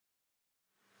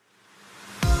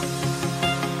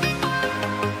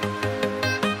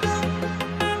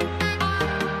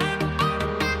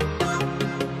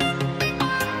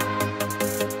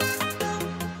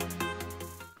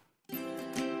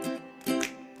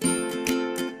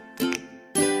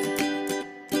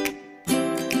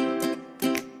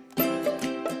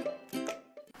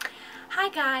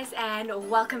guys, and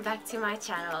welcome back to my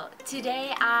channel.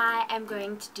 Today I am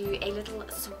going to do a little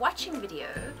swatching video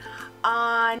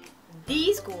on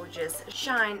these gorgeous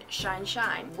shine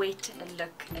wet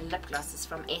look lip glosses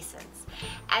from Essence.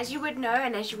 As you would know,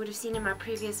 and as you would have seen in my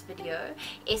previous video,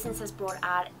 Essence has brought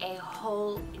out a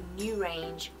whole new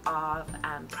range of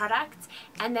products,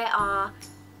 and they are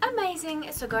amazing.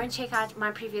 So go and check out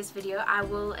my previous video. I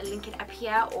will link it up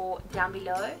here or down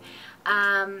below.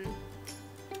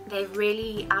 They've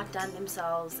really outdone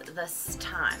themselves this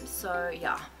time, so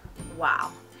yeah,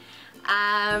 wow.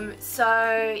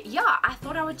 So yeah, I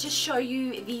thought I would just show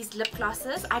you these lip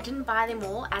glosses. I didn't buy them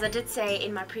all, as I did say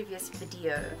in my previous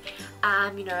video.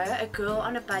 You know, a girl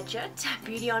on a budget,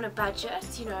 beauty on a budget,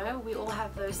 you know, we all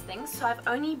have those things. So I've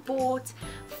only bought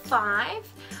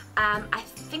 5. I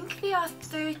think there are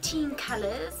 13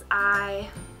 colors. I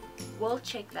will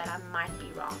check that, I might be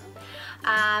wrong.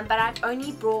 But I've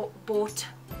only bought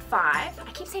 5.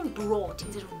 I keep saying brought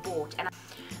instead of bought.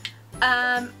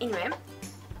 And anyway,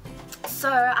 so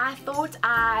I thought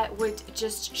I would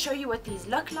just show you what these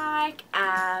look like,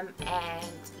 and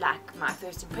like my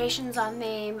first impressions on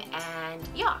them, and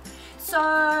yeah.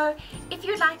 So if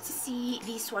you'd like to see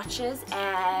these swatches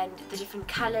and the different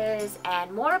colors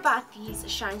and more about these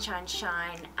shine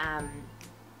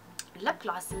lip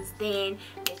glosses, then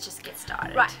let's just get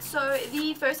started. Right, so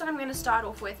the first one I'm going to start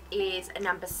off with is a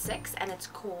number 6, and it's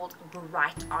called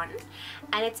Bright On,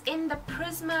 and it's in the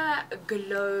Prisma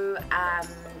Glow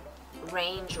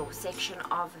range or section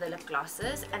of the lip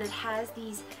glosses, and it has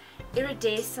these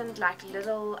iridescent, like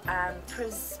little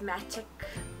prismatic,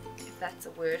 if that's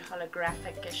a word,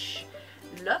 holographic-ish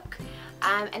look,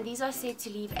 and these are said to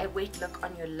leave a wet look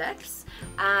on your lips.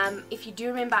 If you do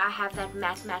remember, I have that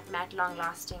matte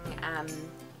long-lasting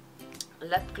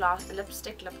lip gloss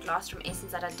from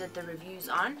Essence that I did the reviews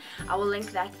on. I will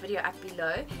link that video up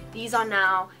below. These are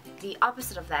now the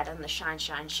opposite of that, and the shine.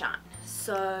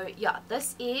 So yeah,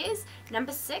 this is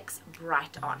number 6,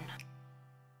 Bright On.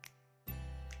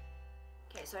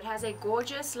 Okay, so it has a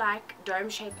gorgeous like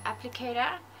dome-shaped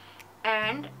applicator,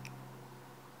 and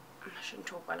I shouldn't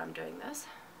talk while I'm doing this.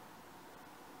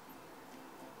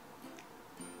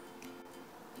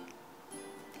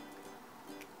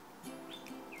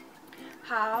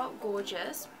 How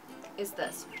gorgeous is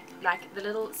this? Like the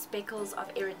little speckles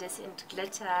of iridescent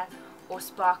glitter or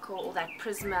sparkle, or that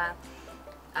Prisma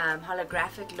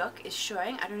holographic look is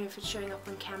showing. I don't know if it's showing up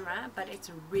on camera, but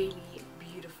it's really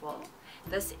beautiful.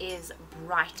 This is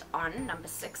Bright On, number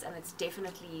 6, and it's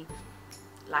definitely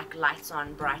like lights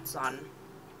on, brights on.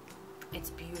 It's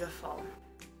beautiful.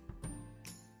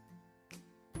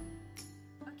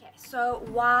 Okay, so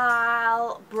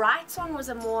while Bright On was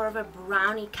more of a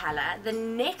brownie color, the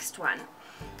next one,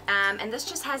 and this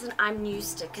just has an I'm New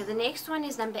sticker, the next one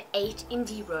is number 8,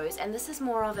 Indie Rose, and this is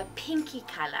more of a pinky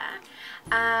color.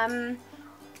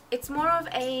 It's more of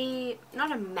a,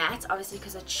 not a matte obviously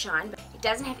because it's shine, but it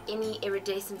doesn't have any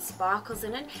iridescent sparkles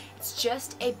in it. It's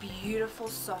just a beautiful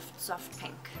soft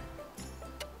pink.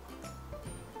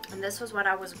 And this was what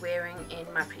I was wearing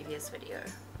in my previous video.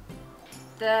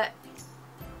 The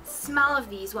smell of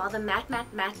these, while the matte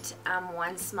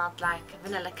one smelled like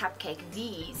vanilla cupcake,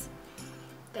 these,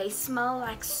 they smell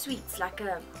like sweets, like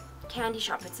a candy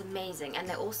shop. It's amazing, and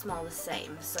they all smell the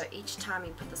same. So each time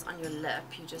you put this on your lip,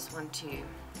 you just want to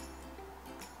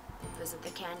visit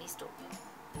the candy store.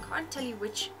 Can't tell you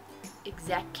which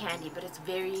exact candy, but it's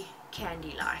very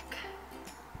candy-like.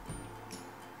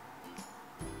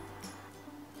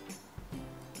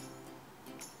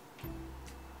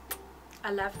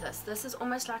 I love this. This is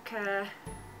almost like a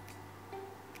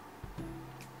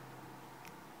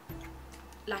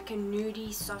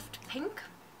nudie soft pink.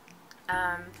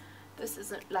 This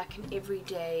isn't like an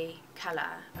everyday color.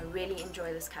 I really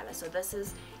enjoy this color. So this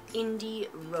is Indie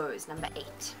Rose, number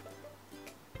 8.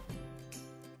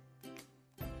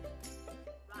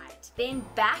 Then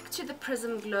back to the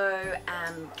Prism Glow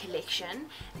collection.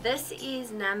 This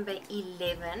is number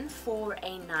 11, For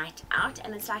a Night Out,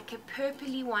 and it's like a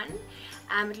purpley one.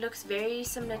 It looks very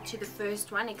similar to the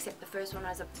first one, except the first one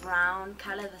was a brown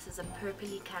color. This is a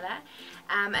purpley color,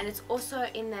 and it's also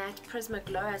in that Prisma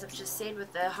Glow, as I've just said,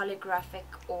 with the holographic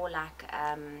or like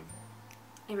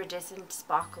iridescent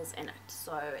sparkles in it.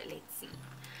 So let's see.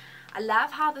 I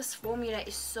love how this formula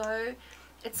is so,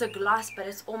 it's a gloss, but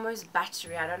it's almost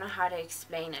buttery. I don't know how to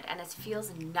explain it, and it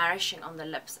feels nourishing on the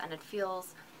lips, and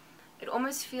it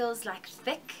almost feels like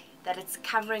thick, that it's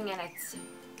covering, and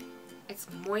it's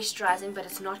moisturizing, but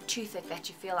it's not too thick that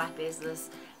you feel like there's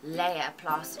this layer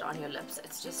plastered on your lips.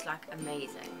 It's just like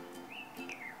amazing.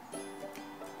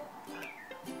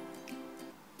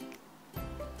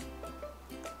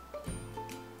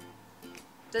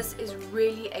 This is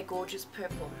really a gorgeous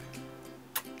purple.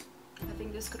 I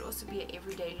think this could also be an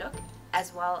everyday look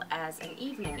as well as an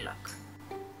evening look.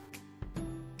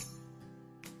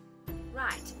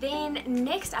 Right, then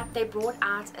next up they brought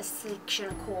out a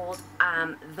section called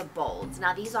the bolds.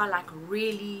 Now these are like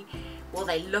really, well,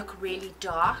 they look really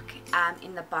dark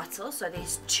in the bottle, so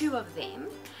there's 2 of them.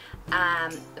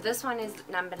 This one is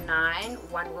number 9,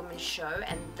 One Woman Show,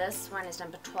 and this one is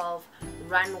number 12,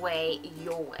 Runway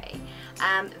Your Way.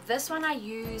 This one I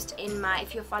used in my,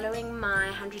 if you're following my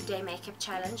 100-day makeup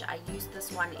challenge, I used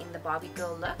this one in the Barbie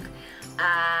girl look.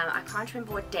 I can't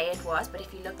remember what day it was, but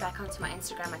if you look back onto my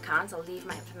Instagram account, I'll leave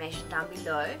my information down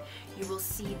below. You will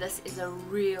see this is a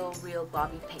real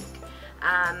Barbie pink.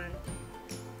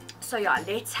 So yeah,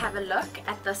 let's have a look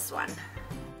at this one.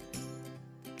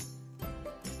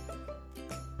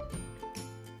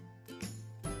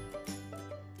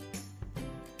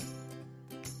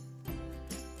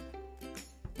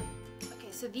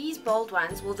 So these bold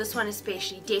ones, well, this one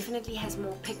especially, definitely has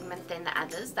more pigment than the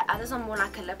others. The others are more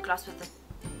like a lip gloss with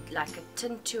like a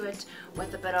tint to it,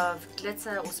 with a bit of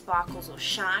glitter or sparkles or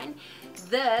shine.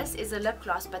 This is a lip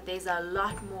gloss, but there's a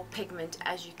lot more pigment,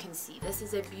 as you can see. This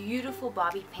is a beautiful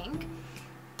Barbie pink.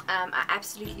 I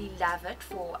absolutely love it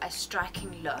for a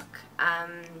striking look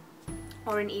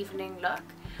or an evening look.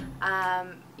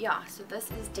 Yeah, so this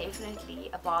is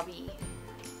definitely a Barbie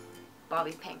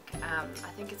pink. I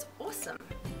think it's awesome.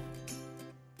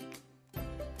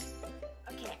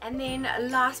 Okay, and then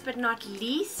last but not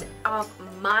least of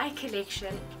my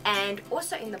collection, and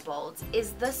also in the bolds,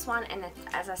 is this one, and it,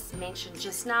 as I mentioned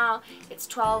just now, it's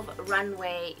 12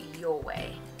 Runway Your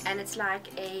Way, and it's like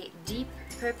a deep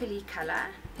purpley color.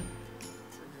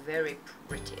 It's very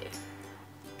pretty.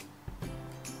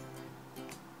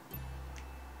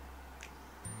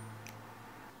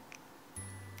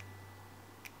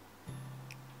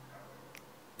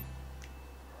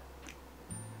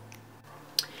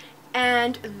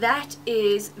 And that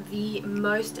is the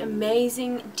most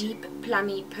amazing deep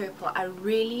plummy purple. I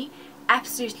really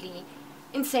absolutely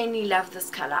insanely love this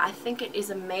color. I think it is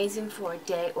amazing for a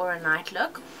day or a night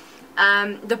look.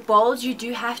 The bolds, you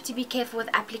do have to be careful with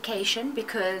application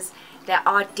because they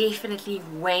are definitely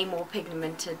way more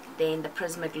pigmented than the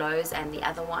Prismaglows and the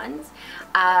other ones.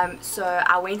 So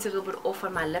I went a little bit off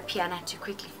on my lip here and I had to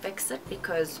quickly fix it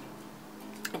because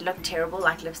it looked terrible,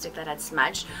 like lipstick that had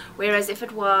smudged. Whereas if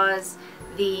it was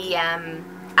the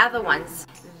other ones,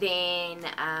 then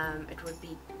it would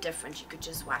be different. You could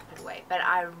just wipe it away. But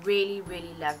I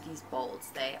really love these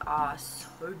bolds. They are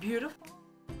so beautiful.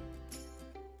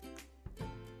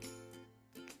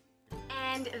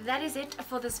 And that is it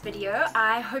for this video.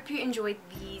 I hope you enjoyed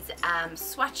these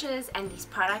swatches and these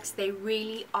products. They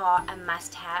really are a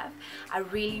must-have. I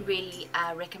really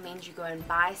recommend you go and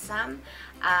buy some.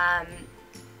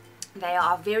 They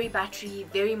are very buttery,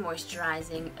 very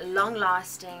moisturizing, long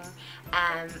lasting,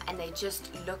 and they just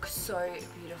look so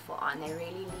beautiful on. They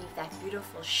really leave that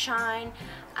beautiful shine.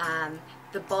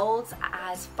 The bolds,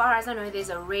 as far as I know, there's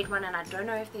a red one, and I don't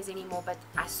know if there's any more, but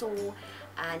I saw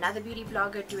another beauty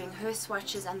blogger doing her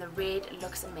swatches, and the red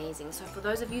looks amazing. So for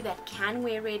those of you that can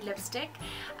wear red lipstick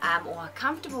or are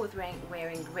comfortable with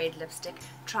wearing red lipstick,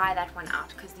 try that one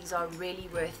out because these are really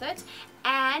worth it.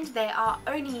 And they are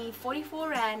only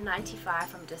 44.95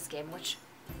 from Dischem, which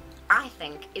I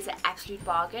think is an absolute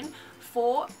bargain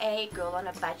for a girl on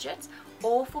a budget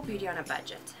or for beauty on a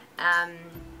budget.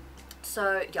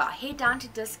 So yeah, head down to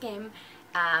Dischem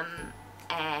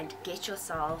and get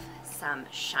yourself some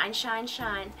shine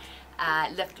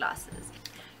lip glosses.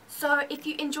 So if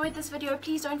you enjoyed this video,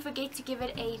 please don't forget to give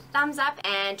it a thumbs up,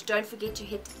 and don't forget to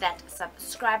hit that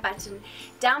subscribe button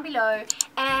down below,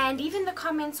 and leave in the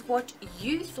comments what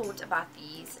you thought about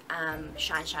these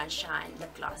shine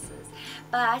lip glosses.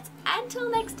 But until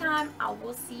next time, I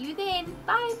will see you then.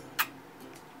 Bye.